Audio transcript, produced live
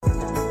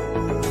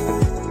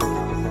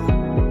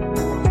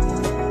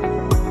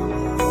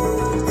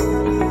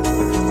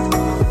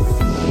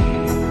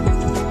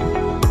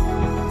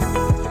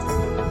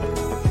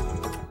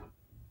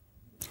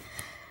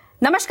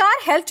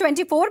Health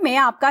 24 में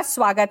आपका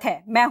स्वागत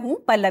है। मैं हूं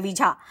पल्लवी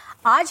झा।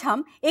 आज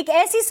हम एक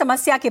ऐसी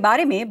समस्या के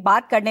बारे में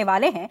बात करने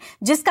वाले हैं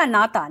जिसका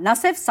नाता न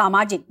सिर्फ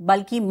सामाजिक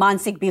बल्कि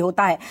मानसिक भी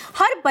होता है।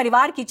 हर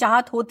परिवार की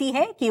चाहत होती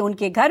है कि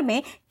उनके घर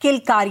में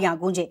किलकारियां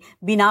गूंजे।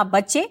 बिना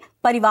बच्चे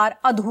परिवार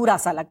अधूरा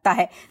सा लगता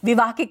है।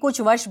 विवाह के कुछ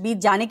वर्ष बीत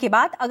जाने के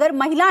बाद अगर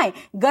महिलाएं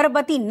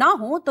गर्भवती ना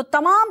हो तो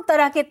तमाम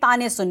तरह के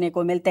ताने सुनने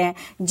को मिलते हैं।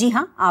 जी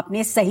हां,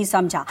 आपने सही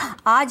समझा।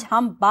 आज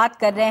हम बात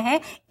कर रहे हैं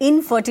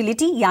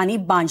इनफर्टिलिटी यानी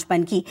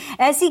बांझपन की।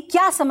 ऐसी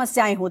क्या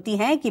समस्याएं होती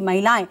हैं कि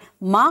महिलाएं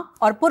मां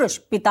और पुरुष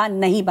पिता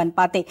नहीं बन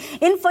पाते?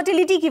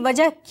 इनफर्टिलिटी की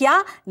वजह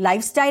क्या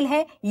लाइफस्टाइल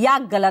है या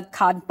गलत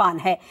खान पान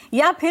है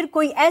या फिर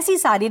कोई ऐसी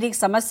शारीरिक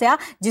समस्या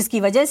जिसकी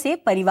वजह से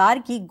परिवार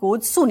की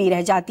गोद सूनी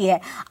रह जाती है?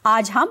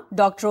 आज हम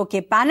डॉक्टरों के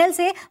पैनल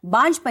से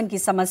बांझपन की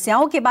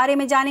समस्याओं के बारे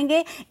में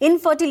जानेंगे।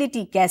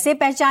 इनफर्टिलिटी कैसे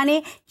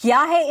पहचाने, क्या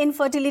है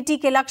इनफर्टिलिटी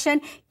के लक्षण,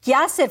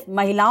 क्या सिर्फ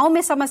महिलाओं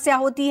में समस्या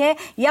होती है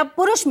या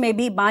पुरुष में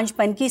भी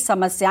बांझपन की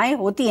समस्याएं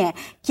होती हैं,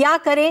 क्या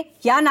करें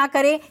क्या ना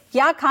करें,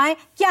 क्या खाएं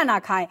क्या ना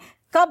खाएं,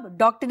 कब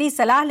डॉक्टरी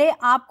सलाह ले,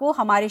 आपको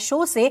हमारे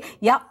शो से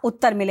यह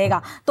उत्तर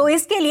मिलेगा। तो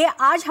इसके लिए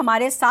आज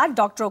हमारे साथ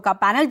डॉक्टरों का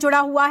पैनल जुड़ा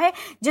हुआ है,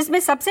 जिसमें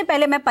सबसे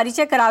पहले मैं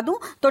परिचय करा दूं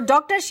तो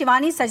डॉक्टर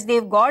शिवानी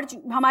सचदेव गौड़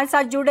हमारे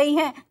साथ जुड़ रही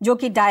हैं, जो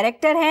कि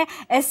डायरेक्टर हैं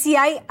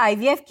SCI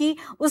IVF की।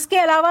 उसके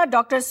अलावा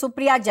डॉक्टर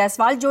सुप्रिया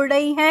जायसवाल जुड़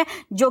रही हैं,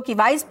 जो कि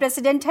वाइस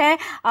प्रेसिडेंट हैं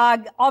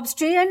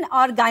ऑब्स्ट्रियन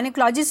और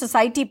गायनेकोलॉजी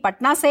सोसाइटी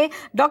पटना से।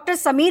 डॉक्टर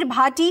समीर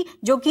भाटी,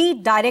 जो कि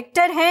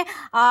डायरेक्टर हैं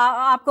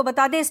आपको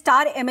बता दें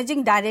स्टार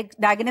इमेजिंग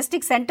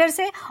डायग्नोस्टिक सेंटर से,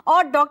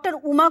 और डॉक्टर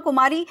उमा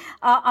कुमारी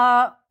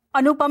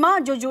अनुपमा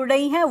जो जुड़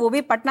रही हैं, वो भी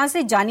पटना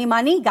से जानी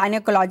मानी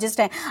गायनेकोलॉजिस्ट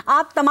हैं।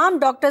 आप तमाम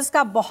डॉक्टर्स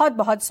का बहुत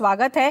बहुत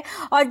स्वागत है।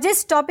 और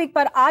जिस टॉपिक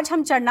पर आज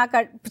हम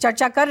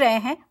चर्चा कर रहे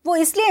हैं वो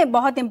इसलिए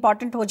बहुत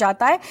इंपॉर्टेंट हो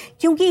जाता है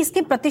क्योंकि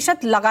इसके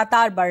प्रतिशत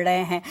लगातार बढ़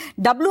रहे हैं।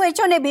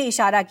 WHO ने भी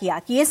इशारा किया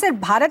कि ये सिर्फ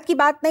भारत की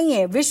बात नहीं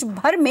है, विश्व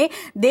भर में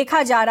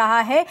देखा जा रहा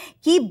है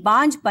कि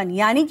बांझपन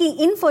यानी कि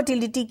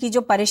इनफर्टिलिटी की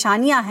जो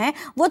परेशानियां हैं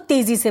वो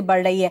तेजी से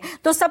बढ़ रही है।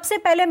 तो सबसे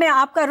पहले मैं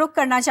आपका रुख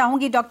करना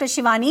चाहूंगी डॉक्टर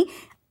शिवानी,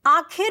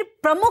 आखिर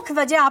प्रमुख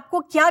वजह आपको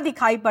क्या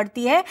दिखाई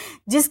पड़ती है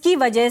जिसकी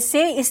वजह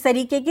से इस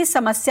तरीके की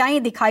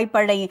समस्याएं दिखाई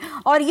पड़ रही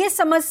हैं? और ये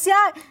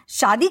समस्या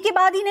शादी के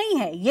बाद ही नहीं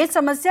है, ये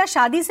समस्या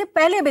शादी से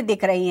पहले भी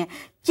दिख रही है।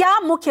 क्या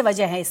मुख्य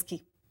वजह है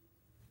इसकी?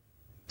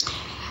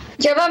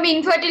 जब हम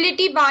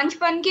इनफर्टिलिटी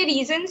बांझपन के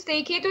रीजंस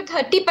देखें तो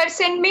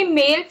 30% में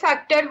मेल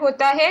फैक्टर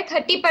होता है,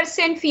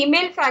 30%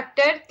 फीमेल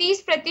फैक्टर,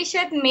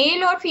 30%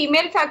 मेल और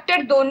फीमेल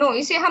फैक्टर दोनों,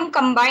 इसे हम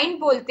कंबाइंड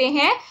बोलते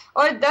हैं,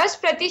 और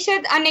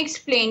 10%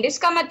 अनएक्सप्लेन्ड।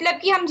 इसका मतलब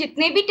कि हम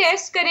जितने भी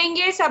टेस्ट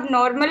करेंगे सब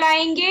नॉर्मल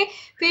आएंगे,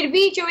 फिर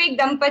भी जो एक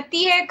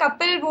दंपति है,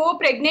 कपल, वो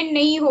प्रेग्नेंट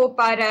नहीं हो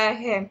पा रहा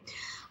है।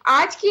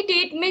 आज की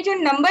डेट में जो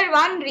नंबर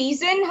 1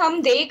 रीजन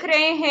हम देख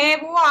रहे हैं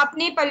वो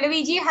आपने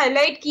पल्लवी जी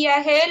हाईलाइट किया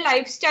है,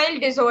 लाइफस्टाइल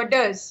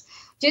डिसऑर्डर्स,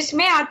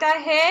 जिसमें आता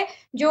है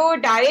जो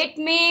डाइट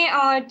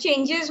में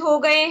चेंजेस हो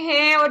गए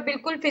हैं और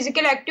बिल्कुल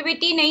फिजिकल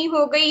एक्टिविटी नहीं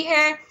हो गई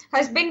है।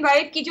 हस्बैंड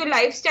वाइफ की जो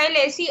लाइफस्टाइल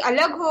ऐसी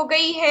अलग हो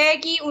गई है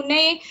कि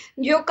उन्हें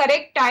जो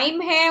करेक्ट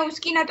टाइम है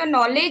उसकी ना तो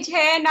नॉलेज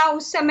है, ना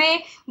उस समय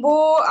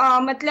वो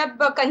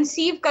मतलब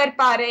कंसीव कर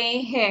पा रहे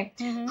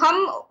हैं।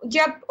 हम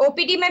जब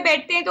OPD में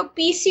बैठते हैं तो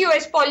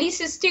PCOS,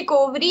 पॉलीसिस्टिक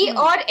ओवरी,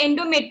 और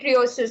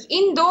एंडोमेट्रियोसिस,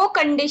 इन 2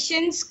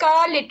 कंडीशंस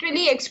का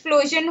लिटरली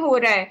एक्सप्लोजन हो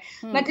रहा है।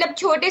 मतलब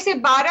छोटे से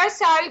 12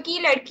 साल की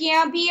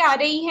लड़कियां भी आ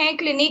रही हैं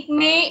क्लिनिक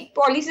में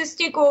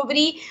पॉलीसिस्टिक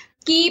ओवरी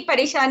की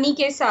परेशानी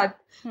के साथ।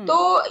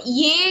 तो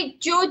ये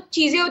जो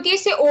चीजें होती है,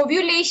 इससे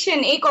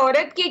ओव्यूलेशन, एक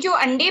औरत के जो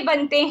अंडे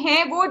बनते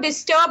हैं वो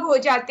डिस्टर्ब हो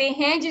जाते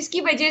हैं,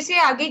 जिसकी वजह से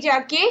आगे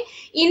जाके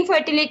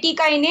इनफर्टिलिटी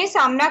का इन्हें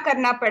सामना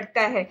करना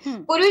पड़ता है।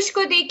 पुरुष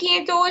को देखिए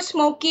तो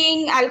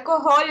smoking,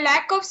 alcohol,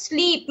 lack of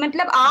sleep,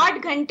 मतलब 8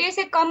 घंटे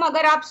से कम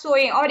अगर आप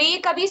सोए, और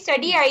एक अभी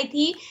स्टडी आई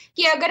थी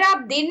कि अगर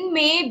आप दिन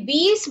में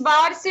 20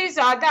 बार से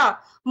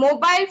ज्यादा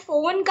मोबाइल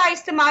फोन का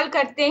इस्तेमाल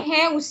करते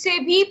हैं उससे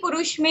भी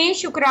पुरुष में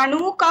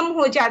शुक्राणु कम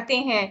हो जाते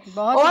हैं।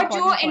 और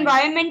जो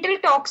एनवायरमेंटल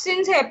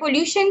टॉक्सिन्स है,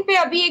 पोल्यूशन पे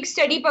अभी एक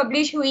स्टडी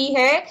पब्लिश हुई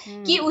है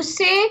कि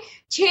उससे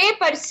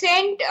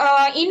 6%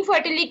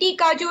 इनफर्टिलिटी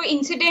का जो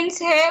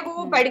इंसिडेंस है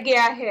वो बढ़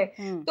गया है।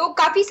 तो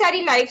काफी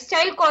सारी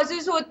लाइफस्टाइल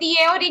कॉजेज होती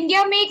है, और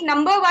इंडिया में एक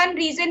नंबर 1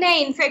 रीजन है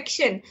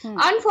इन्फेक्शन।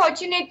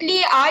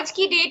 अनफॉर्चुनेटली आज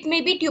की डेट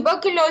में भी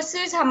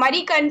ट्यूबरकुलोसिस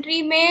हमारी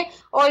कंट्री में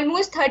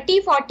ऑलमोस्ट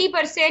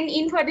 30-40%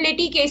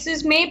 इनफर्टिलिटी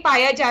केसेस में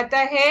पाया जाता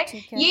है।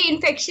 ये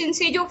इन्फेक्शन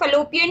से जो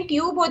फलोपियन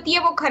ट्यूब होती है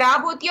वो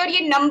खराब होती है, और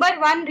ये नंबर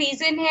 1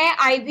 रीजन है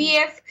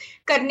IVF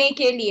करने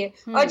के लिए।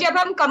 और जब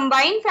हम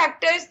कंबाइंड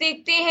फैक्टर्स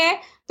देखते हैं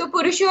तो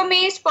पुरुषों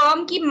में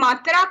स्पर्म की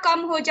मात्रा कम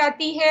हो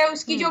जाती है,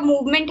 उसकी जो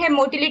मूवमेंट है,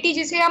 मोटिलिटी,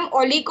 जिसे हम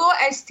ओलिगो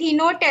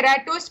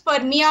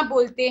एस्थेनोटेराटोस्पर्मिया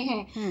बोलते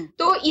हैं,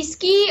 तो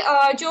इसकी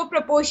जो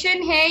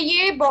प्रोपोर्शन है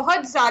ये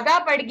बहुत ज्यादा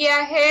बढ़ गया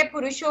है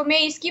पुरुषों में।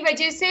 इसकी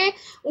वजह से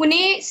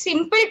उन्हें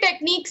सिंपल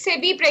टेक्निक से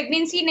भी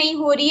प्रेगनेंसी नहीं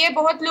हो रही है।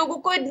 बहुत लोगों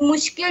को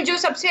मुश्किल जो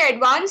सबसे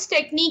एडवांस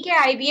टेक्निक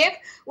है IVF,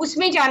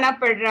 उसमें जाना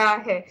पड़ रहा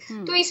है।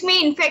 तो इसमें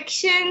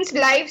इन्फेक्शंस,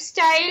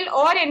 लाइफस्टाइल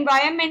और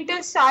एनवायरमेंटल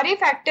सारे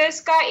फैक्टर्स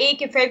का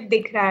एक इफेक्ट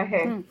दिख रहा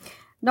है।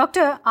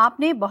 डॉक्टर,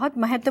 आपने बहुत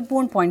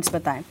महत्वपूर्ण पॉइंट्स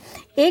बताए।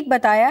 एक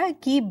बताया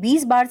कि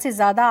 20 बार से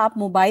ज्यादा आप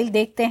मोबाइल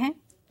देखते हैं,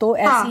 तो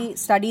ऐसी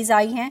स्टडीज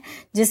आई हैं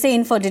जिससे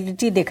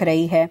इनफर्टिलिटी दिख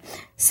रही है।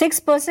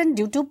 6%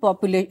 ड्यू टू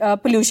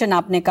पोल्यूशन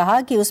आपने कहा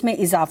कि उसमें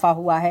इजाफा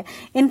हुआ है।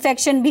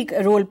 इन्फेक्शन भी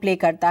रोल प्ले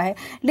करता है।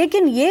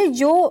 लेकिन ये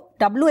जो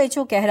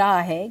WHO कह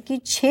रहा है कि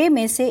 6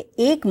 में से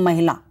 1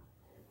 महिला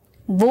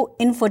वो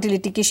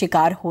इनफर्टिलिटी की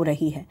शिकार हो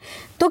रही है,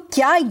 तो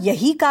क्या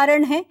यही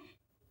कारण है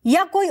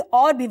या कोई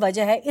और भी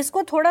वजह है?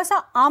 इसको थोड़ा सा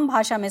आम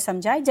भाषा में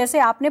समझाएं। जैसे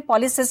आपने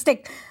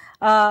पॉलिसिस्टिक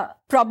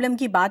प्रॉब्लम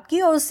की बात की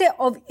और उससे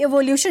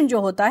एवोल्यूशन जो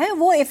होता है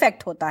वो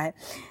इफेक्ट होता है।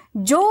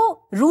 जो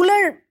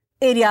रूरल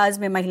एरियाज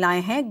में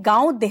महिलाएं हैं,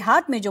 गांव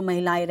देहात में जो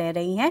महिलाएं रह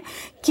रही हैं,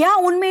 क्या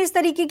उनमें इस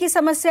तरीके की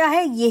समस्या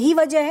है? यही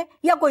वजह है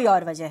या कोई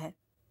और वजह है?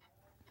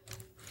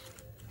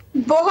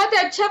 बहुत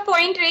अच्छा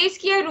पॉइंट रेज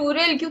किया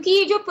रूरल, क्योंकि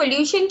ये जो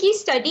पोल्यूशन की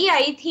स्टडी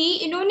आई थी,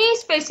 इन्होंने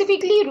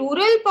स्पेसिफिकली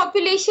रूरल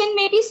पॉपुलेशन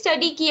में भी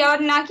स्टडी किया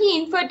और ना कि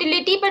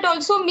इनफर्टिलिटी बट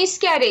ऑल्सो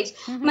मिसकैरेज।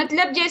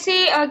 मतलब जैसे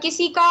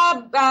किसी का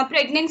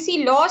प्रेगनेंसी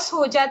लॉस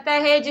हो जाता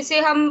है, जिसे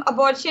हम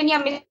अबॉर्शन या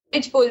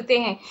मिसकैरेज बोलते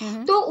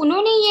हैं, तो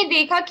उन्होंने ये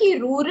देखा कि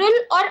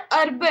रूरल और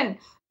अर्बन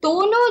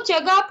दोनों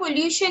जगह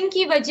पोल्यूशन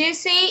की वजह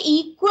से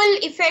इक्वल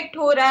इफेक्ट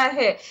हो रहा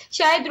है।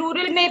 शायद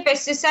रूरल में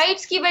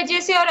पेस्टिसाइड्स की वजह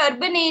से और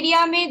अर्बन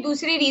एरिया में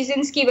दूसरे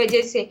रीजंस की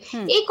वजह से।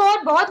 एक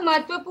और बहुत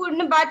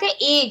महत्वपूर्ण बात है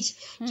एज।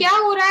 क्या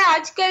हो रहा है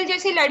आजकल,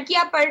 जैसे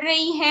लड़कियां पढ़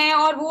रही हैं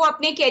और वो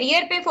अपने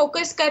करियर पे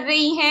फोकस कर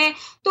रही हैं,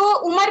 तो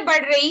उम्र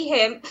बढ़ रही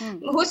है।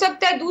 हो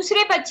सकता है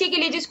दूसरे बच्चे के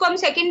लिए, जिसको हम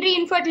सेकेंडरी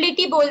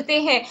इनफर्टिलिटी बोलते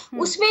हैं,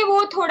 उसमें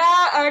वो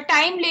थोड़ा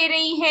टाइम ले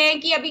रही है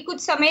कि अभी कुछ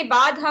समय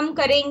बाद हम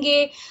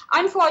करेंगे।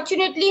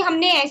 अनफॉर्चुनेटली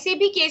हमने ऐसे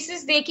भी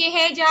केसेस देखे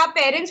हैं जहां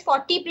पेरेंट्स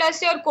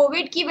 40+ है और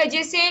कोविड की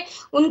वजह से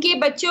उनके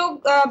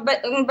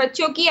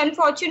बच्चों की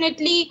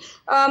अनफॉर्चुनेटली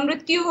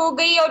मृत्यु हो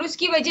गई और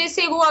उसकी वजह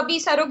से वो अभी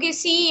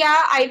सरोगेसी या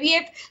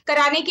IVF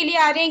कराने के लिए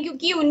आ रहे हैं,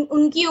 क्योंकि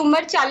उनकी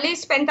उम्र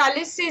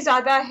 40-45 से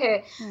ज्यादा है।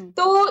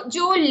 तो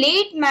जो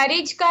लेट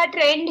मैरिज का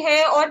ट्रेंड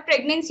है और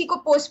प्रेगनेंसी को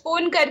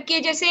पोस्टपोन करके,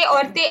 जैसे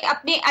औरतें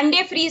अपने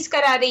अंडे फ्रीज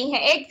करा रही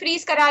हैं, एग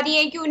फ्रीज करा रही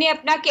हैं कि उन्हें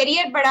अपना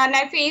करियर बढ़ाना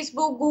है,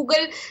 फेसबुक,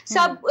 गूगल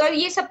सब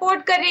ये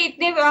सपोर्ट कर रहे,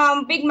 इतने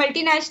बिग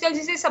मल्टीनेशनल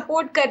जिसे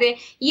सपोर्ट कर रहे,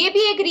 ये भी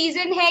एक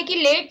रीजन है कि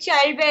लेट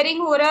चाइल्ड बेयरिंग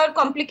हो रहा है और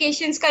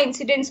कॉम्प्लिकेशंस का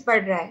इंसिडेंस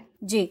बढ़ रहा है।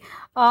 जी,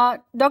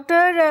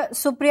 डॉक्टर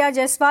सुप्रिया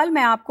जायसवाल,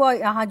 मैं आपको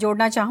यहाँ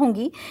जोड़ना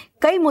चाहूंगी।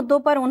 कई मुद्दों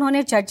पर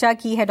उन्होंने चर्चा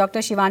की है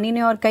डॉक्टर शिवानी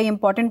ने, और कई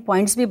इंपॉर्टेंट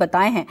पॉइंट्स भी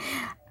बताए हैं।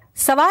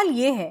 सवाल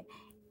ये है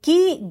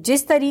कि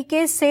जिस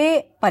तरीके से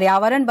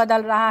पर्यावरण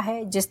बदल रहा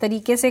है, जिस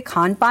तरीके से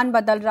खान पान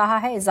बदल रहा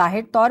है,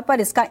 जाहिर तौर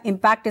पर इसका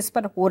इम्पैक्ट इस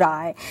पर हो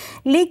रहा है।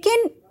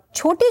 लेकिन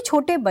छोटे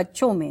छोटे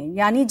बच्चों में,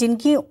 यानी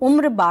जिनकी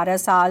उम्र 12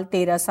 साल,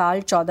 13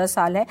 साल, 14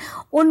 साल है,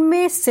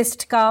 उनमें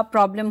सिस्ट का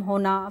प्रॉब्लम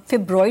होना,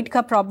 फिब्रॉइड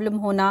का प्रॉब्लम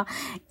होना,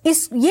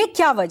 ये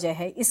क्या वजह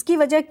है? इसकी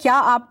वजह क्या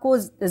आपको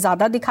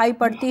ज़्यादा दिखाई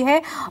पड़ती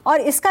है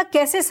और इसका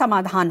कैसे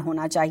समाधान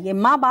होना चाहिए?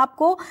 माँ बाप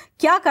को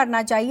क्या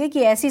करना चाहिए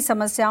कि ऐसी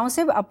समस्याओं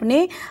से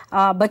अपने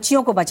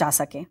बच्चियों को बचा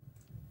सकें?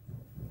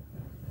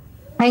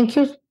 थैंक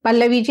यू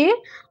पल्लवी जी,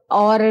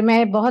 और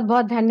मैं बहुत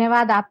बहुत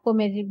धन्यवाद आपको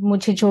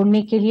मुझे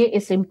जोड़ने के लिए,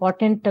 इस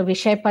इम्पोर्टेंट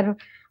विषय पर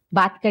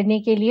बात करने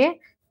के लिए।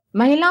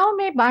 महिलाओं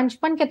में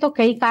बांझपन के तो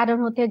कई कारण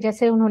होते हैं,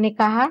 जैसे उन्होंने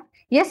कहा,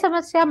 यह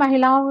समस्या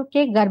महिलाओं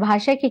के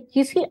गर्भाशय के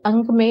किसी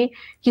अंग में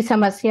की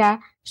समस्या,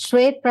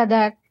 श्वेत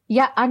प्रदर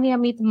या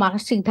अनियमित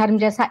मासिक धर्म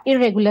जैसा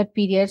इरेगुलर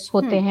पीरियड्स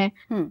होते हैं।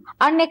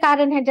 अन्य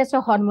कारण है जैसे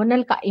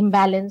हार्मोनल का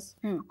इम्बैलेंस,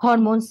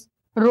 हार्मोन्स,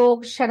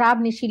 रोग,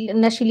 शराब,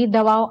 नशीली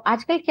दवाओं।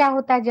 आजकल क्या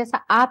होता है, जैसा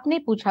आपने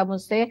पूछा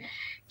मुझसे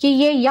कि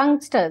ये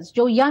यंगस्टर्स,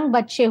 जो यंग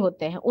बच्चे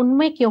होते हैं,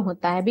 उनमें क्यों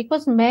होता है?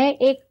 बिकॉज मैं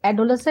एक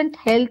एडोलेसेंट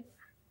हेल्थ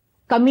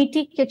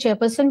कमिटी के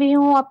चेयरपर्सन भी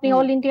हूँ अपनी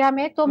ऑल इंडिया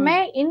में, तो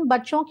मैं इन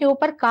बच्चों के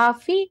ऊपर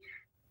काफी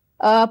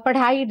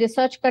पढ़ाई,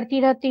 रिसर्च करती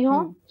रहती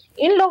हूँ।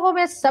 इन लोगों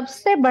में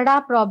सबसे बड़ा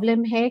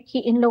प्रॉब्लम है कि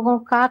इन लोगों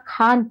का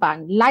खान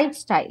पान,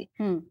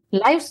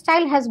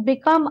 lifestyle has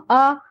become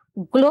a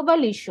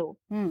global issue.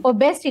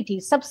 Obesity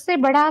सबसे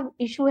बड़ा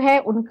इशू है,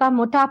 उनका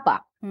मोटापा,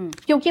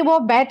 क्योंकि वो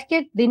बैठ के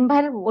दिन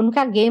भर,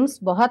 उनका गेम्स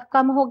बहुत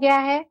कम हो गया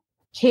है,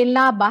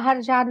 खेलना,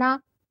 बाहर जाना,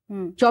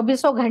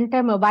 24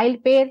 घंटे मोबाइल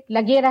पे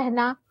लगे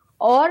रहना,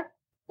 और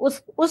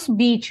उस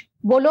बीच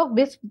वो लोग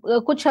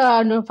कुछ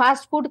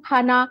फास्ट फूड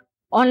खाना,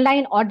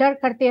 ऑनलाइन ऑर्डर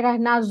करते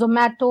रहना,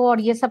 जोमैटो और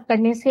ये सब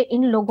करने से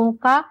इन लोगों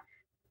का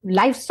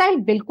लाइफस्टाइल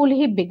बिल्कुल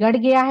ही बिगड़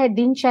गया है,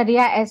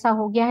 दिनचर्या ऐसा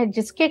हो गया है,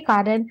 जिसके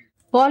कारण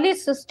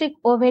पॉलीसिस्टिक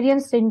ओवेरियन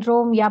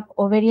सिंड्रोम या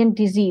ओवेरियन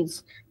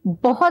डिजीज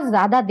बहुत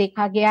ज्यादा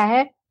देखा गया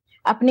है।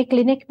 अपने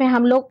क्लिनिक में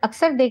हम लोग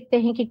अक्सर देखते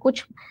हैं कि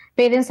कुछ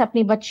पेरेंट्स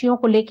अपनी बच्चियों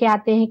को लेके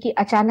आते हैं कि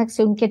अचानक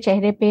से उनके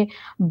चेहरे पे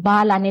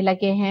बाल आने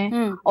लगे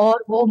हैं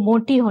और वो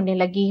मोटी होने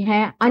लगी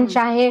हैं,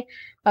 अनचाहे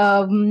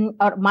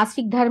और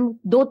मासिक धर्म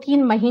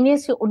 2-3 महीने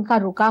से उनका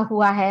रुका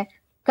हुआ है,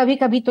 कभी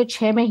कभी तो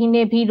 6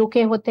 महीने भी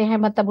रुके होते हैं,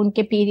 मतलब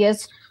उनके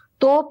पीरियड्स।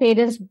 तो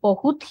पेरेंट्स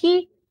बहुत ही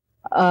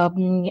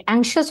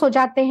एंग्शियस हो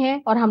जाते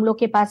हैं और हम लोग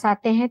के पास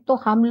आते हैं, तो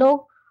हम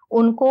लोग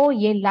उनको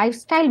ये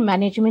लाइफस्टाइल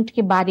मैनेजमेंट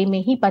के बारे में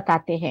ही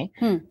बताते हैं।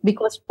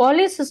 बिकॉज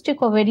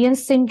पॉलीसिस्टिक ओवेरियन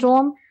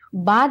सिंड्रोम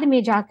बाद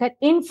में जाकर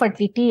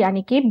इनफर्टिलिटी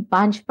यानी कि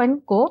बांझपन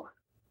को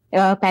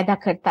पैदा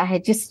करता है,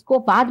 जिसको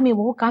बाद में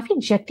वो काफी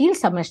जटिल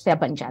समस्या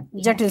बन जाती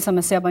है। जटिल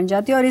समस्या बन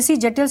जाती है। और इसी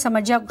जटिल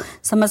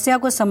समस्या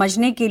को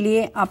समझने के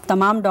लिए अब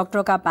तमाम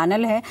डॉक्टरों का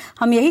पैनल है।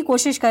 हम यही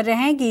कोशिश कर रहे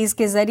हैं कि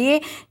इसके जरिए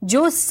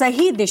जो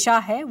सही दिशा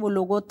है वो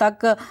लोगों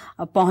तक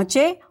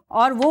पहुंचे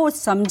और वो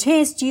समझें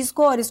इस चीज़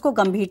को और इसको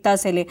गंभीरता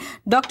से ले।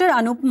 डॉक्टर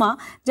अनुपमा,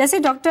 जैसे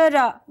डॉक्टर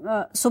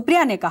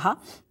सुप्रिया ने कहा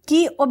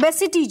कि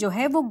ओबेसिटी जो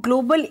है वो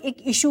ग्लोबल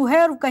एक इशू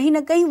है और कहीं ना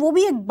कहीं वो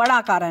भी एक बड़ा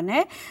कारण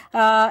है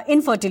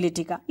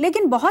इनफर्टिलिटी का।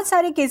 लेकिन बहुत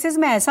सारे केसेस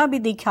में ऐसा भी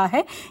दिखा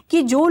है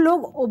कि जो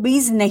लोग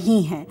ओबीज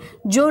नहीं हैं,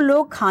 जो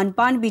लोग खान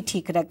पान भी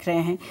ठीक रख रहे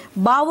हैं,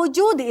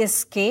 बावजूद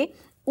इसके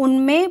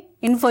उनमें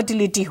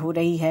इनफर्टिलिटी हो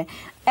रही है।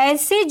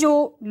 ऐसे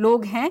जो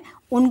लोग हैं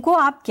उनको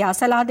आप क्या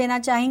सलाह देना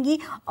चाहेंगी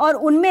और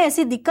उनमें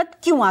ऐसी दिक्कत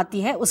क्यों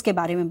आती है उसके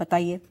बारे में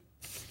बताइए।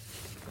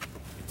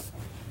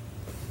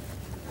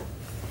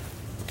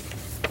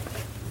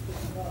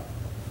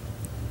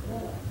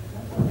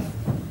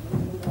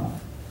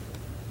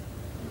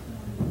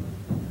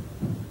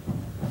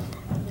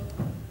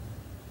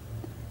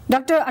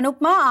 डॉक्टर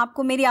अनुपमा,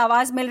 आपको मेरी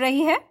आवाज मिल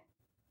रही है?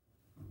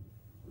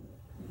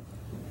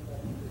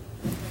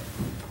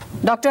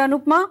 डॉक्टर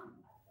अनुपमा,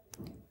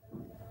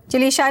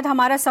 चलिए शायद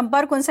हमारा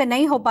संपर्क उनसे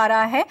नहीं हो पा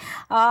रहा है।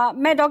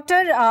 मैं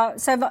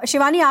डॉक्टर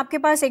शिवानी आपके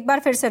पास एक बार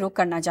फिर से रुक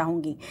करना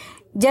चाहूंगी।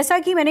 जैसा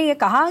कि मैंने ये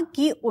कहा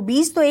कि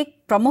ओबीज तो एक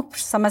प्रमुख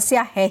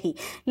समस्या है ही,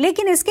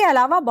 लेकिन इसके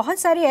अलावा बहुत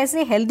सारी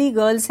ऐसे हेल्दी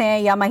गर्ल्स हैं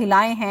या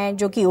महिलाएं हैं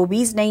जो कि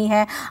ओबीज नहीं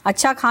है,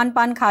 अच्छा खान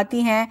पान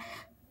खाती हैं।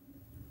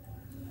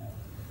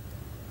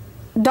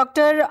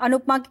 डॉक्टर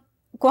अनुपमा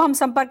को हम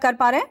संपर्क कर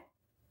पा रहे हैं?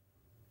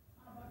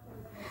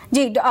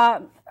 जी,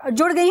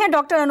 जुड़ गई हैं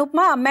डॉक्टर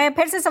अनुपमा। मैं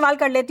फिर से सवाल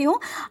कर लेती हूँ।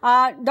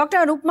 डॉक्टर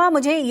अनुपमा,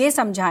 मुझे ये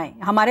समझाएं,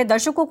 हमारे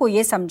दर्शकों को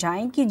ये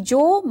समझाएं कि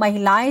जो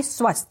महिलाएं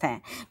स्वस्थ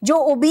हैं, जो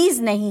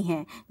ओबीज नहीं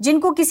हैं,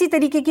 जिनको किसी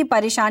तरीके की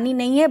परेशानी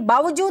नहीं है,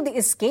 बावजूद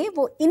इसके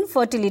वो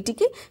इनफर्टिलिटी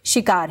की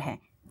शिकार हैं,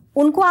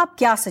 उनको आप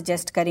क्या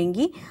सजेस्ट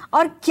करेंगी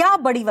और क्या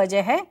बड़ी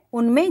वजह है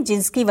उनमें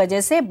जिसकी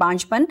वजह से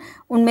बांझपन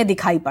उनमें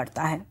दिखाई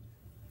पड़ता है?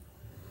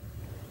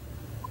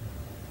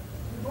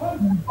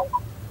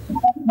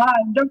 हाँ,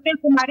 डॉक्टर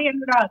कुमारी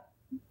अनुराग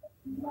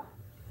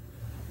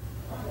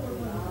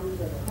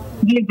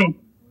जी जी।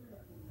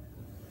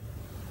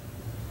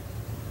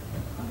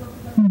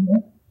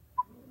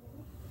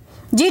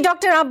 जी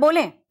डॉक्टर, आप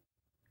बोलें।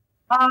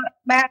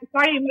 मैं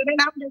सॉरी, मेरा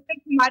नाम डॉक्टर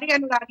कुमारी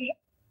अनुराग है।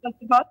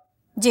 सबसे बहुत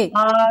जी,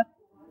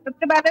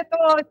 सबसे पहले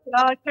तो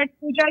छठ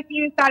पूजा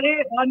की सारे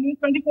न्यूज़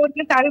 24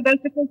 के सारे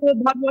दर्शकों को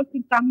बहुत बहुत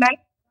शुभकामनाएं।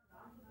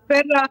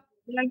 फिर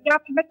क्या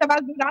आप हमें सवाल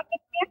दोहरा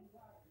सकते हैं?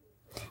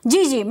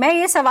 जी जी, मैं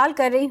ये सवाल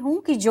कर रही हूँ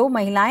कि जो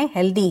महिलाएं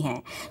हेल्दी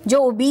हैं, जो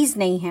ओबीज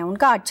नहीं हैं,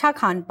 उनका अच्छा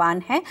खान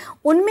पान है,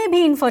 उनमें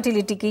भी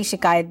इनफर्टिलिटी की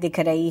शिकायत दिख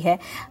रही है,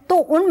 तो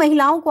उन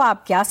महिलाओं को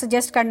आप क्या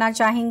सजेस्ट करना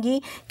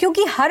चाहेंगी?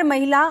 क्योंकि हर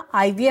महिला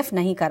आईवीएफ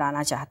नहीं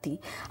कराना चाहती,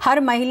 हर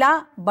महिला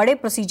बड़े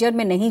प्रोसीजर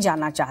में नहीं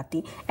जाना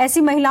चाहती।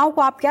 ऐसी महिलाओं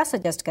को आप क्या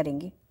सजेस्ट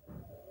करेंगी?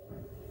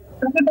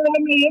 सबसे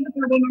पहले मैं ये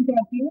बता देना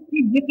चाहती हूँ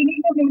कि जितनी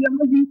भी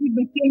महिलाओं जिनके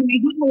बच्चे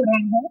नहीं हो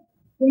रहे हैं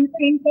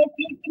उनसे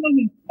इनफर्टिलिटी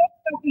नहीं,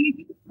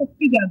 फर्टिलिटी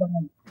सबसे ज्यादा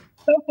है।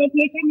 तो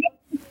फर्टिलिटी में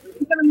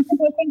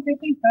 70%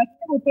 पेशेंट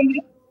ऐसे होते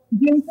हैं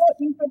जिनको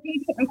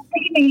इनफर्टिलिटी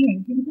अच्छी ही नहीं है,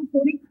 जिनको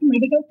थोड़ी सी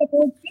मेडिकल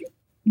सपोर्ट से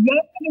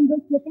या फिर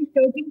इंडोस्कोपिक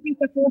सर्जरी की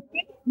सपोर्ट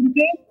से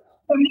उनके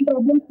सारी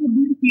प्रॉब्लम्स को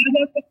दूर किया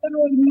जा सकता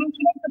है और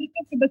नेचुरल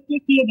तरीके से बच्चे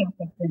किए जा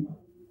सकते हैं।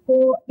 तो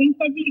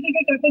इनफर्टिलिटी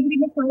के कैटेगरी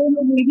में सारे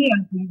लोग नहीं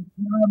आते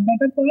हैं।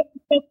 बेटर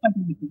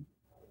फर्टिलिटी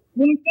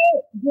उनके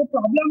जो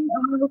प्रॉब्लम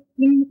में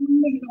होती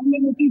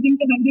है,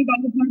 जिनके हेल्दी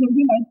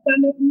हेल्दी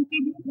लाइफस्टाइल है, उनकी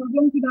भी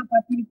प्रॉब्लम की बात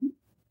आती थी।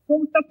 तो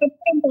उसका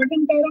सबसे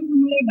इम्पोर्टेंट कारण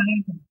हमारा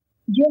डाइट है,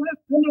 जो है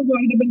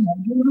अनअवॉइडेबल है।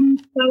 जो हम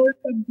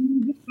सब्जी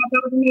जिस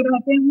वातावरण में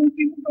रहते हैं उन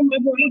चीज़ों को हम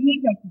अवॉइड नहीं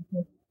कर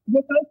सकते। जो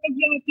फल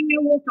सब्जियाँ आती हैं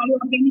वो सारी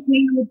ऑर्गेनिक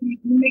नहीं होती,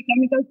 उनमें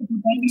केमिकल्स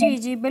होते हैं। जी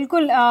जी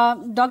बिल्कुल।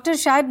 डॉक्टर,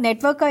 शायद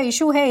नेटवर्क का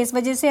इशू है, इस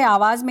वजह से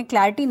आवाज़ में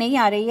क्लैरिटी नहीं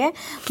आ रही है।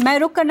 मैं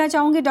रुक करना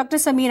चाहूँगी। डॉक्टर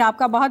समीर,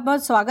 आपका बहुत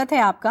बहुत स्वागत है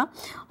आपका।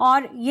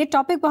 और ये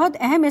टॉपिक बहुत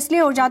अहम इसलिए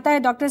हो जाता है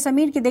डॉक्टर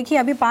समीर कि देखिए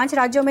अभी 5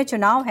 राज्यों में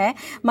चुनाव है,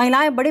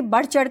 महिलाएं बड़ी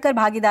बढ़ चढ़कर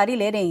भागीदारी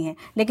ले रही हैं,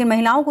 लेकिन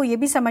महिलाओं को ये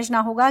भी समझना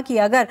होगा कि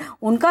अगर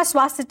उनका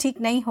स्वास्थ्य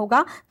ठीक नहीं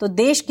होगा तो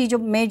देश की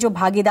जो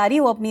भागीदारी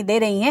वो अपनी दे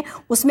रही हैं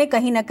उसमें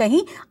कहीं ना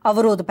कहीं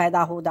अवरोध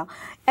पैदा होगा।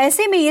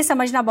 ऐसे में ये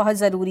समझना बहुत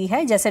ज़रूरी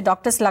है, जैसे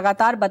डॉक्टर्स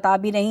लगातार बता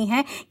भी रही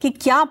हैं कि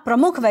क्या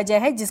प्रमुख वजह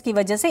है जिसकी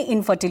वजह से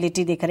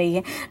इनफर्टिलिटी दिख रही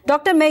है।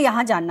 डॉक्टर, मैं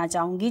यहाँ जानना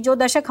चाहूँगी, जो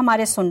दर्शक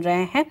हमारे सुन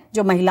रहे हैं,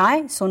 जो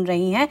महिलाएं सुन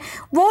रही हैं,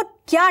 वो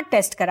क्या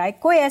टेस्ट कराए?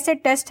 कोई ऐसे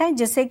टेस्ट हैं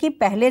जिससे कि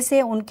पहले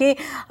से उनके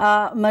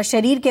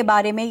शरीर के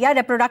बारे में या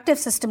रिप्रोडक्टिव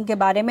सिस्टम के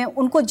बारे में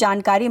उनको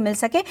जानकारी मिल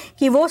सके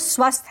कि वो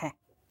स्वस्थ है?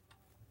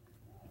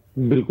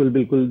 बिल्कुल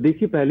बिल्कुल।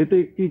 देखिए, पहले तो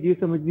एक चीज ये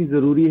समझनी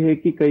जरूरी है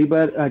कि कई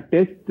बार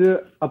टेस्ट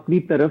अपनी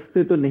तरफ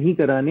से तो नहीं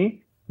कराने,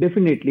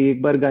 डेफिनेटली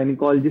एक बार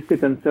गायनिकोलॉजिस्ट से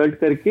कंसल्ट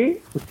करके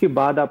उसके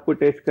बाद आपको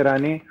टेस्ट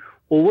कराने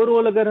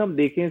ओवरऑल अगर हम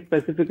देखें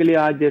स्पेसिफिकली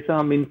आज जैसा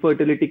हम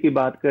इनफर्टिलिटी की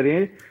बात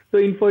करें, तो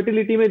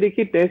इनफर्टिलिटी में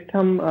देखिए टेस्ट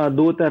हम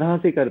दो तरह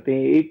से करते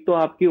हैं। एक तो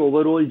आपकी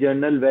ओवरऑल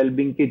जनरल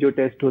वेलबींग के जो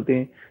टेस्ट होते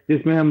हैं,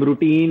 जिसमें हम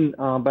रूटीन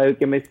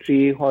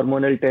बायोकेमिस्ट्री,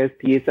 हार्मोनल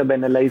टेस्ट, ये सब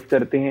एनालाइज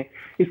करते हैं।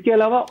 इसके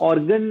अलावा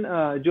ऑर्गन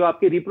जो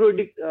आपके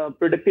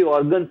रिप्रोडक्टिव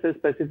ऑर्गन है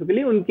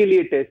स्पेसिफिकली, उनके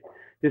लिए टेस्ट,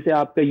 जैसे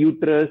आपका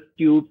यूट्रस,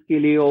 ट्यूब्स के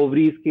लिए,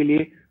 ओवरीज के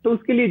लिए, तो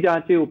उसके लिए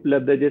जांचें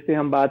उपलब्ध है। जैसे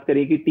हम बात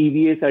करें कि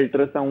टीवीएस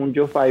अल्ट्रासाउंड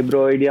जो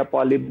फाइब्रॉइड या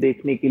पॉलिप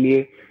देखने के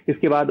लिए,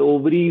 इसके बाद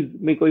ओवरीज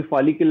में कोई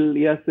फॉलिकल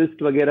या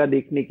सिस्ट वगैरह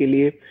देखने के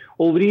लिए,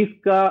 ओवरीज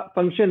का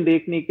फंक्शन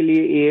देखने के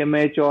लिए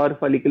एएमएच और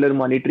फॉलिकुलर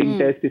मॉनिटरिंग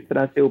टेस्ट इस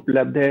तरह से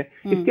उपलब्ध है।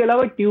 इसके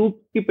अलावा ट्यूब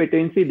की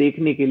पेटेंसी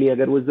देखने के लिए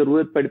अगर वो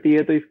जरूरत पड़ती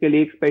है तो इसके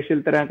लिए एक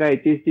स्पेशल तरह का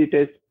HSG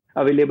टेस्ट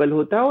अवेलेबल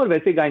होता है, और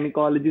वैसे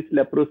गायनिकोलॉजिस्ट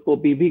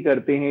लेप्रोस्कोपी भी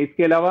करते हैं।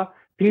 इसके अलावा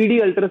 3D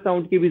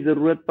अल्ट्रासाउंड की भी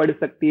जरूरत पड़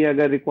सकती है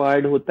अगर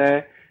रिक्वायर्ड होता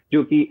है,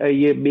 जो कि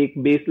ये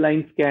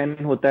बेसलाइन स्कैन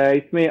होता है।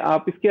 इसमें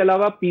आप इसके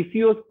अलावा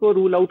पीसीओएस को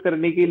रूल आउट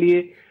करने के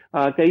लिए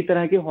कई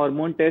तरह के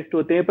हार्मोन टेस्ट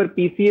होते हैं, पर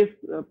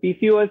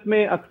पीसीओएस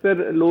में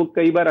अक्सर लोग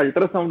कई बार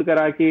अल्ट्रासाउंड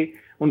करा के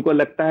उनको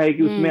लगता है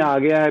कि उसमें आ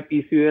गया है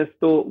पीसीओएस,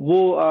 तो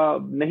वो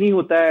नहीं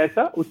होता है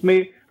ऐसा।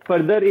 उसमें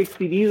फर्दर एक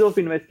सीरीज ऑफ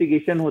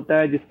इन्वेस्टिगेशन होता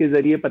है जिसके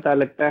जरिए पता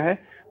लगता है।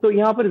 तो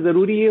यहाँ पर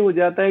जरूरी ये हो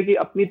जाता है कि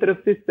अपनी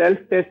तरफ से सेल्फ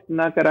टेस्ट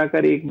ना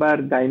कराकर एक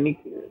बार गायनिक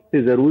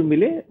से जरूर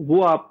मिले,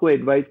 वो आपको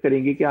एडवाइस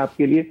करेंगे कि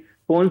आपके लिए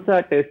कौन सा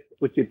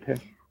टेस्ट उचित है।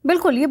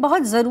 बिल्कुल, ये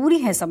बहुत ज़रूरी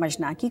है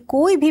समझना कि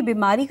कोई भी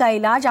बीमारी का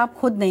इलाज आप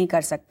खुद नहीं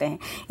कर सकते हैं,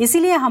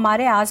 इसीलिए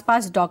हमारे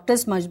आसपास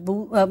डॉक्टर्स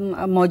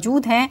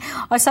मौजूद हैं।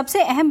 और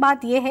सबसे अहम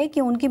बात यह है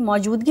कि उनकी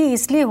मौजूदगी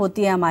इसलिए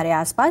होती है हमारे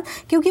आसपास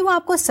क्योंकि वो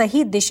आपको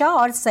सही दिशा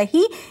और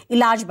सही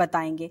इलाज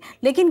बताएंगे।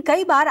 लेकिन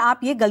कई बार आप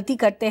ये गलती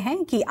करते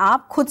हैं कि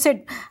आप खुद से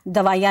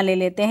दवाइयाँ ले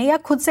लेते हैं या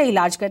खुद से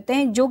इलाज करते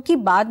हैं, जो कि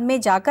बाद में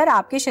जाकर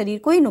आपके शरीर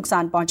को ही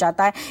नुकसान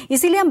पहुँचाता है।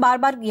 इसीलिए हम बार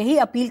बार यही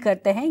अपील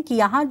करते हैं कि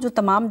यहाँ जो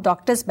तमाम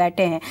डॉक्टर्स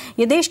बैठे हैं,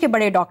 ये देश के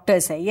बड़े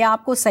डॉक्टर्स हैं, ये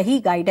आपको सही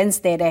गाइडेंस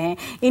दे रहे हैं,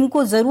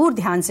 इनको जरूर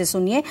ध्यान से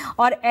सुनिए।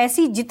 और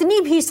ऐसी जितनी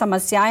भी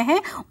समस्याएं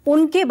हैं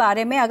उनके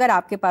बारे में अगर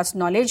आपके पास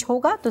नॉलेज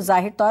होगा तो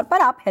जाहिर तौर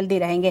पर आप हेल्दी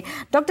रहेंगे।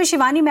 डॉक्टर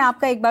शिवानी, मैं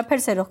आपका एक बार फिर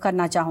से रुख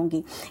करना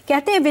चाहूंगी।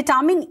 कहते हैं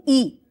विटामिन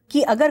ई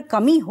की अगर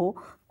कमी हो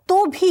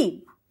तो भी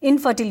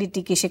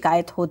इनफर्टिलिटी की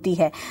शिकायत होती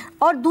है।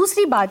 और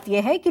दूसरी बात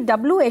यह है कि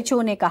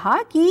WHO ने कहा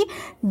कि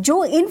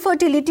जो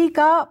इनफर्टिलिटी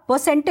का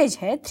परसेंटेज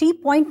है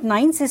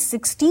 3.9 से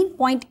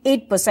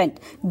 16.8%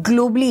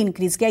 ग्लोबली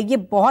इंक्रीज किया। ये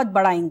बहुत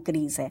बड़ा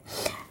इंक्रीज है।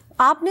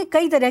 आपने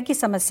कई तरह की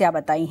समस्या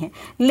बताई हैं,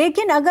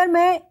 लेकिन अगर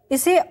मैं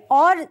इसे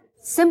और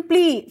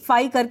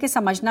सिंप्लीफाई करके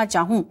समझना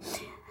चाहूँ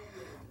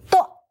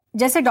तो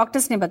जैसे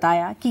डॉक्टर्स ने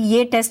बताया कि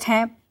ये टेस्ट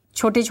हैं,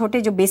 छोटे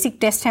छोटे जो बेसिक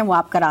टेस्ट हैं वो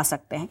आप करा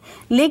सकते हैं।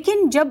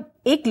 लेकिन जब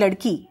एक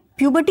लड़की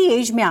प्यूबर्टी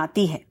एज में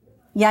आती है,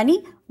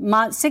 यानी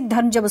मासिक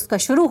धर्म जब उसका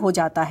शुरू हो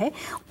जाता है,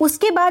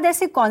 उसके बाद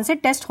ऐसे कौन से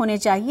टेस्ट होने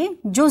चाहिए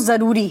जो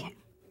जरूरी है?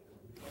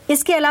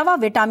 इसके अलावा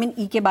विटामिन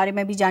ई के बारे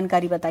में भी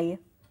जानकारी बताइए।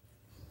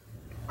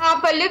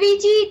 पल्लवी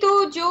जी,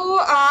 तो जो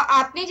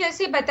आपने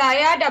जैसे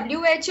बताया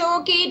WHO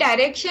की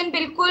डायरेक्शन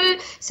बिल्कुल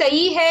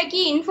सही है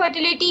कि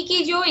इनफर्टिलिटी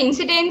की जो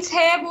इंसिडेंस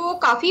है वो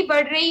काफी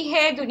बढ़ रही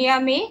है दुनिया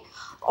में।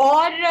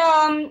 और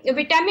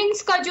विटामिन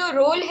का जो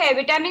रोल है,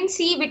 vitamin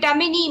C,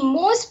 vitamin E,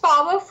 most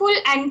powerful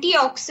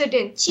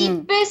antioxidant,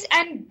 cheapest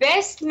and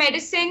best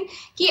medicine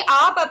कि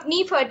आप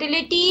अपनी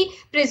फर्टिलिटी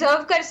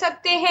प्रिजर्व कर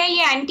सकते हैं।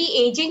 ये एंटी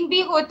एजिंग भी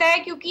होता है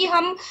क्योंकि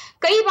हम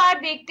कई बार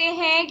देखते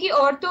हैं कि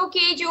औरतों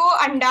के जो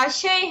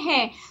अंडाशय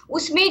हैं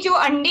उसमें जो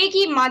अंडे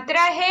की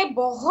मात्रा है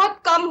बहुत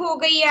कम हो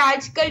गई है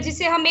आजकल,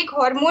 जिसे हम एक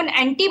हार्मोन,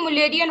 एंटी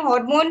मुलेरियन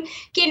हार्मोन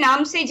के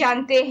नाम से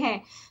जानते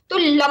हैं। तो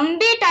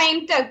लंबे टाइम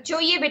तक जो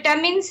ये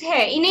विटामिन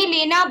है इन्हें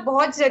लेना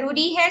बहुत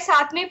जरूरी है।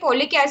 साथ में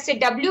फोलिक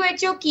एसिड,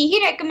 WHO की ही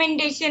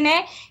रिकमेंडेशन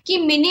है कि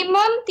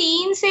मिनिमम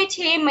 3 से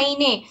 6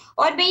 महीने।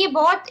 और मैं ये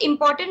बहुत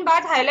इंपॉर्टेंट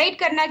बात हाईलाइट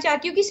करना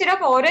चाहती हूँ कि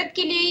सिर्फ औरत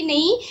के लिए ही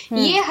नहीं,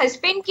 ये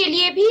हस्बैंड के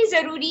लिए भी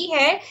जरूरी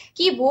है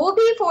कि वो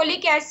भी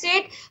फोलिक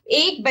एसिड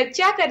एक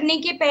बच्चा करने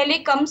के पहले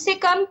कम से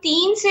कम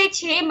 3 से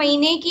 6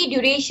 महीने की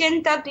ड्यूरेशन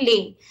तक ले।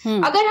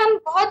 अगर हम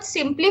बहुत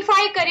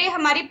सिंप्लीफाई करें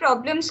हमारी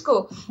प्रॉब्लम्स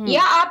को,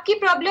 या आपकी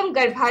प्रॉब्लम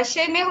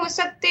गर्भाशय में हो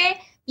सकते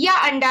या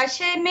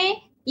अंडाशय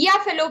में या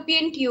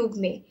फेलोपियन ट्यूब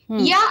में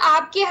या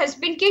आपके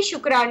हस्बैंड के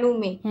शुक्राणु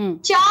में,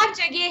 4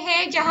 जगह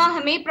है जहां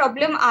हमें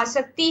प्रॉब्लम आ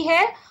सकती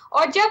है।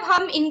 और जब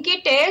हम इनके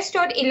टेस्ट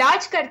और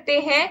इलाज करते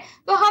हैं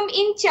तो हम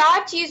इन 4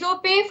 चीजों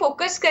पे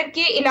फोकस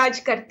करके इलाज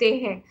करते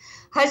हैं।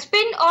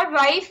 हस्बैंड और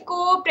वाइफ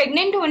को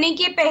प्रेग्नेंट होने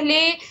के पहले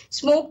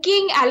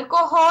स्मोकिंग,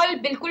 अल्कोहल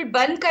बिल्कुल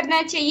बंद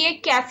करना चाहिए।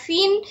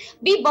 कैफीन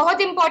भी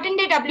बहुत इंपॉर्टेंट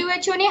है।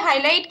 WHO ने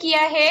हाईलाइट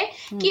किया है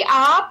कि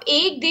आप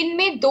एक दिन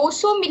में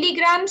 200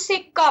 मिलीग्राम से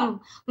कम,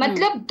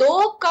 मतलब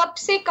 2 कप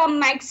से कम,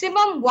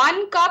 मैक्सिमम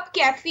 1 कप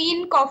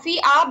कैफीन कॉफी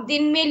आप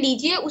दिन में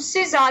लीजिए,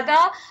 उससे ज्यादा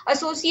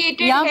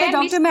एसोसिएटेड यहाँ पे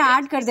डॉक्टर मैं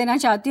ऐड कर देना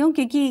चाहती हूँ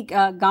क्योंकि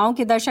गांव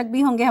के दर्शक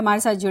भी होंगे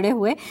हमारे साथ जुड़े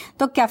हुए।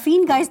 तो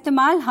कैफीन का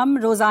इस्तेमाल हम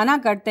रोजाना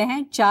करते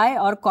हैं चाय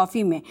और कॉफी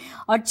में,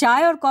 और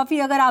चाय और कॉफी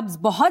अगर आप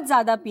बहुत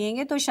ज्यादा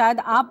पिएंगे तो शायद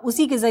आप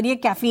उसी के जरिए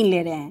कैफीन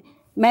ले रहे हैं।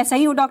 मैं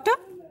सही हूँ डॉक्टर?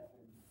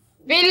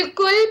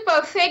 बिल्कुल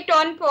परफेक्ट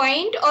ऑन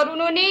पॉइंट। और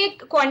उन्होंने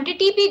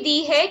क्वांटिटी भी दी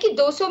है कि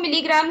 200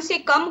 मिलीग्राम से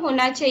कम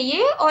होना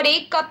चाहिए, और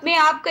एक कप में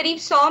आप करीब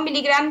 100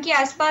 मिलीग्राम के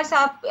आसपास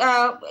आप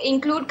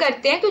इंक्लूड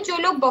करते हैं। तो जो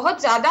लोग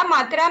बहुत ज्यादा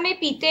मात्रा में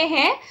पीते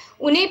हैं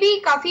उन्हें भी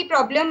काफी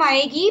प्रॉब्लम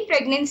आएगी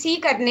प्रेगनेंसी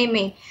करने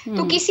में।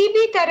 तो किसी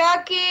भी तरह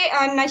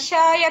के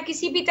नशा या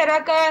किसी भी तरह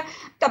का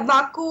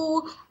तंबाकू,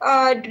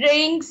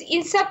 ड्रिंक्स,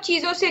 इन सब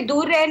चीजों से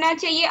दूर रहना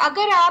चाहिए।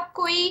 अगर आप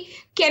कोई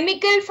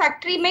केमिकल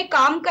फैक्ट्री में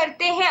काम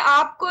करते हैं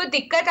आपको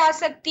दिक्कत आ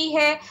सकती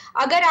है।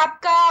 अगर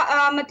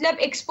आपका मतलब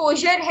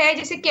एक्सपोजर है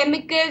जैसे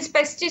केमिकल्स,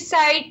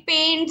 पेस्टिसाइड,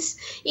 पेंट्स,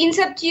 इन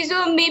सब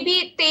चीजों में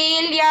भी,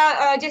 तेल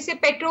या जैसे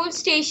पेट्रोल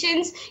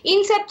स्टेशंस,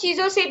 इन सब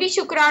चीजों से भी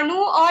शुक्राणु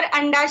और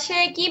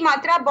अंडाशय की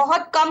मात्रा बहुत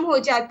कम हो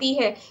जाती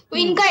है। तो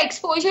इनका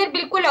एक्सपोजर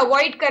बिल्कुल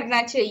अवॉइड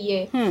करना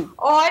चाहिए।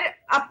 और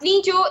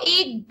अपनी जो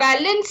एक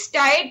बैलेंस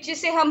डाइट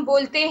जिसे हम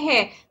बोलते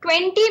हैं,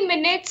 20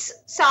 मिनट्स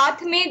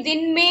साथ में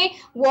दिन में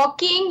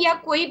वॉकिंग या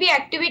कोई भी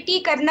एक्टिविटी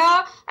करना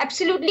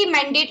एब्सोल्युटली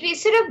मैंडेटरी।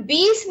 सिर्फ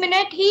 20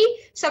 मिनट ही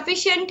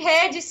सफिशिएंट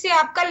है जिससे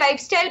आपका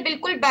लाइफस्टाइल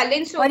बिल्कुल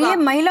बैलेंस होगा। और ये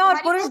महिला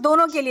और पुरुष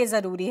दोनों के लिए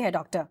जरूरी है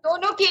डॉक्टर,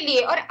 दोनों के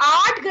लिए। और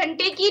 8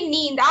 घंटे की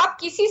नींद, आप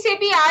किसी से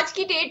भी आज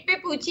की डेट पे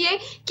पूछिए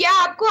क्या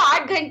आपको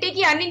 8 घंटे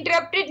की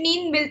अनइंटरप्टेड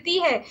नींद मिलती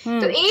है?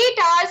 तो 8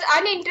 hours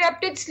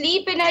uninterrupted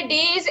sleep in a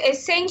day is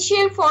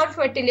essential for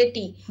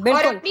fertility.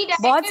 बिल्कुल,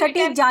 बहुत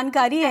सटीक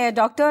जानकारी है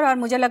डॉक्टर, और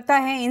मुझे लगता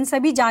है इन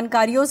सभी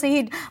जानकारियों से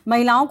ही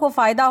महिलाओं को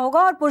फायदा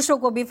होगा और पुरुषों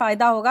को भी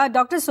फायदा होगा।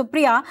 डॉक्टर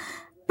सुप्रिया,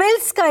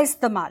 पिल्स का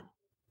इस्तेमाल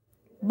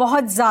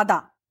बहुत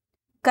ज्यादा,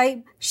 कई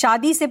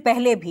शादी से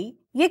पहले भी,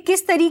 ये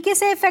किस तरीके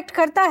से इफेक्ट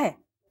करता है?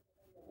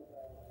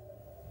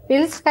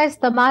 पिल्स का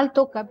इस्तेमाल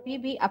तो कभी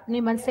भी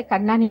अपने मन से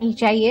करना नहीं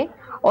चाहिए,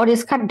 और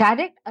इसका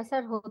डायरेक्ट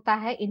असर होता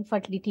है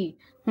इनफर्टिलिटी।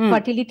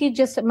 फर्टिलिटी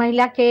जिस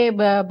महिला के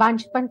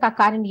बांझपन का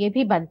कारण ये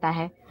भी बनता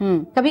है।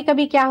 कभी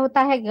कभी क्या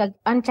होता है,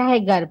 अनचाहे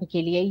गर्भ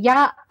के लिए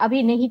या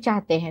अभी नहीं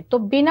चाहते हैं तो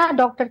बिना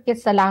डॉक्टर के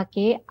सलाह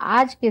के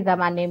आज के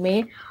जमाने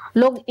में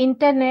लोग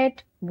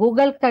इंटरनेट,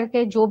 गूगल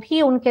करके जो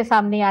भी उनके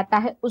सामने आता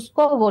है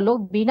उसको वो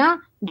लोग बिना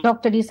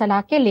डॉक्टरी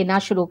सलाह के लेना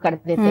शुरू कर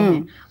देते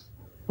हैं।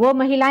 वो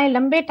महिलाएं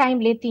लंबे टाइम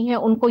लेती हैं,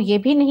 उनको ये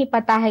भी नहीं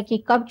पता है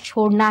कि कब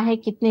छोड़ना है,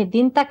 कितने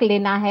दिन तक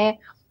लेना है,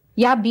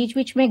 या बीच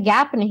बीच में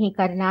गैप नहीं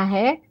करना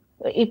है।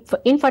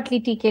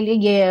 इनफर्टिलिटी के लिए,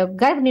 ये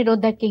गर्भ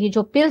निरोधक के लिए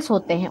जो पिल्स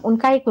होते हैं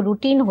उनका एक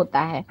रूटीन होता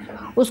है,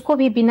 उसको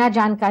भी बिना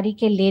जानकारी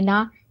के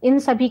लेना, इन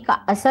सभी का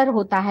असर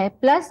होता है।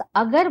 प्लस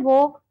अगर वो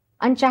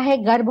अनचाहे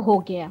गर्भ हो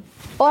गया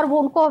और वो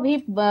उनको अभी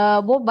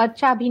वो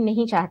बच्चा भी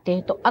नहीं चाहते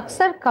हैं तो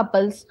अक्सर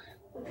कपल्स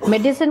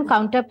मेडिसिन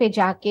काउंटर पे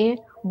जाके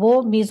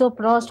वो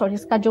मीजोप्रोस्ट और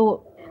इसका जो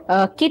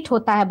किट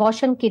होता है,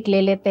 अबॉर्शन किट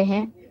ले लेते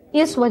हैं।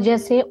 इस वजह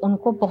से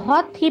उनको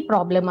बहुत ही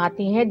प्रॉब्लम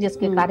आती है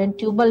जिसके कारण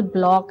ट्यूबल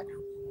ब्लॉक,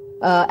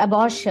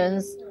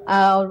 अबॉर्शंस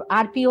और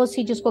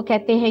आरपीओसी जिसको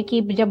कहते हैं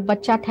कि जब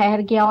बच्चा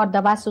ठहर गया और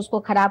दवा से उसको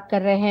खराब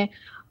कर रहे हैं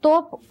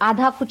तो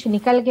आधा कुछ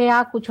निकल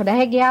गया, कुछ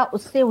रह गया,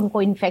 उससे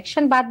उनको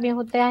इन्फेक्शन बाद में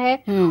होता है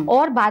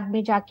और बाद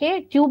में जाके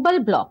ट्यूबल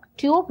ब्लॉक,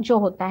 ट्यूब जो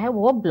होता है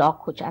वो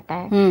ब्लॉक हो जाता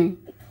है।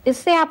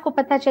 इससे आपको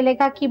पता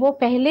चलेगा कि वो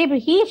पहले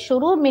भी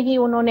शुरू में ही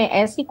उन्होंने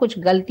ऐसी कुछ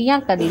गलतियां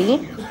कर ली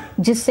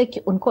जिससे कि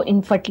उनको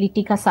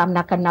इनफर्टिलिटी का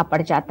सामना करना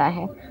पड़ जाता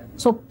है।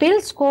 सो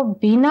पिल्स को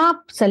बिना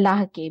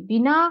सलाह के,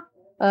 बिना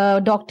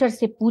डॉक्टर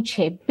से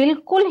पूछे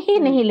बिल्कुल ही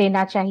नहीं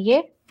लेना चाहिए,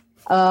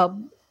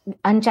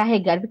 अनचाहे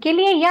गर्भ के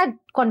लिए या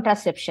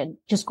कॉन्ट्रासेप्शन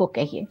जिसको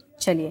कहिए।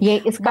 चलिए, ये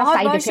इसका बहुत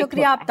बहुत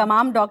शुक्रिया आप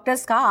तमाम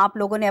डॉक्टर्स का। आप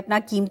लोगों ने अपना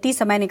कीमती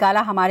समय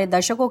निकाला हमारे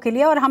दर्शकों के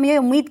लिए, और हम ये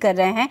उम्मीद कर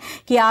रहे हैं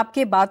कि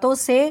आपके बातों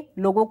से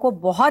लोगों को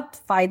बहुत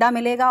फायदा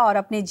मिलेगा और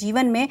अपने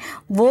जीवन में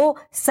वो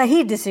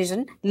सही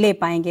डिसीजन ले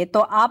पाएंगे। तो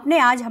आपने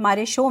आज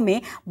हमारे शो में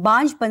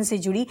बांझपन से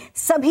जुड़ी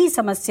सभी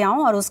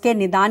समस्याओं और उसके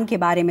निदान के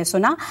बारे में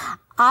सुना।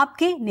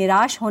 आपके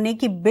निराश होने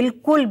की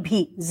बिल्कुल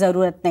भी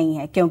जरूरत नहीं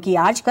है, क्योंकि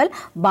आजकल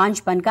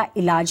बांझपन का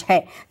इलाज है।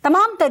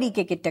 तमाम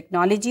तरीके की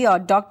टेक्नोलॉजी और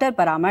डॉक्टर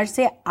परामर्श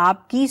से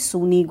आपकी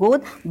सूनी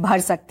गोद भर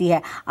सकती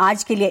है।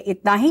 आज के लिए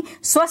इतना ही।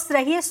 स्वस्थ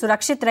रहिए,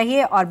 सुरक्षित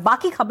रहिए और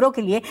बाकी खबरों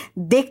के लिए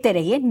देखते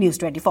रहिए News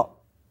 24।